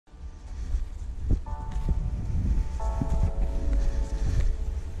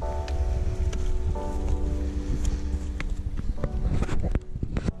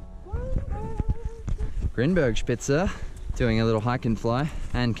Grinbergspitze, doing a little hike and fly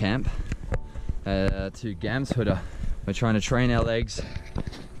and camp to Gamshutter. We're trying to train our legs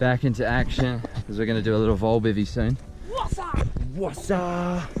back into action because we're going to do a little Volbivy soon. What's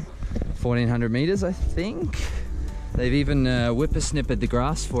up? 1400 meters, I think. They've even whippersnippered the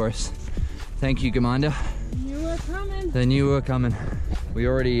grass for us. Thank you, Gemeinde. You were coming. They knew we were coming. We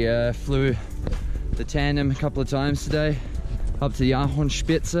already flew the tandem a couple of times today up to the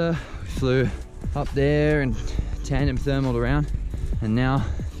Grinbergspitze. We flew up there and tandem thermaled around, and now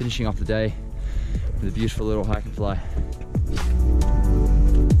finishing off the day with a beautiful little hike and fly.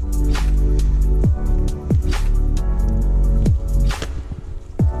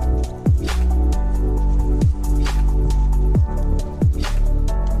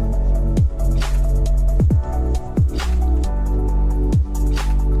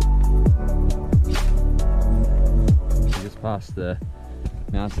 Past the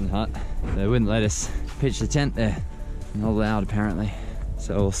mountain hut. They wouldn't let us pitch the tent there. Not allowed apparently.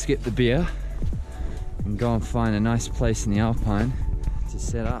 So we'll skip the beer and go and find a nice place in the Alpine to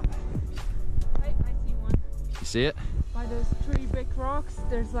set up. I see one. You see it? By those 3 big rocks,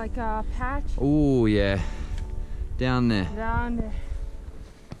 there's like a patch. Oh yeah, down there. Down there.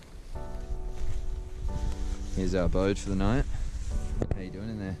 Here's our abode for the night. How you doing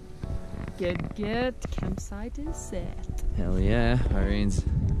in there? Good, good. Campsite is set. Hell yeah, Irene's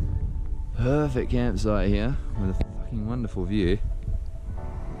perfect campsite here with a fucking wonderful view.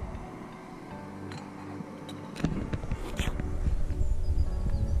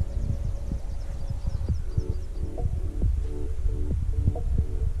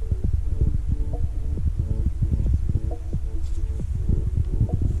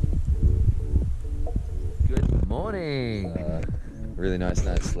 Good morning! Really nice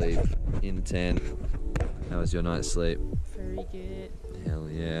night's sleep in the tent. How was your night's sleep? Very good. Hell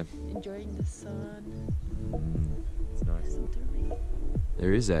yeah. Enjoying the sun. It's nice. Something.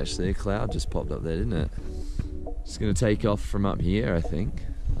 There is actually a cloud just popped up there, didn't it? Just gonna take off from up here, I think,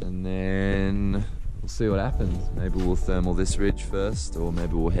 and then we'll see what happens. Maybe we'll thermal this ridge first, or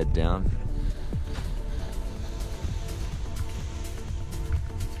maybe we'll head down.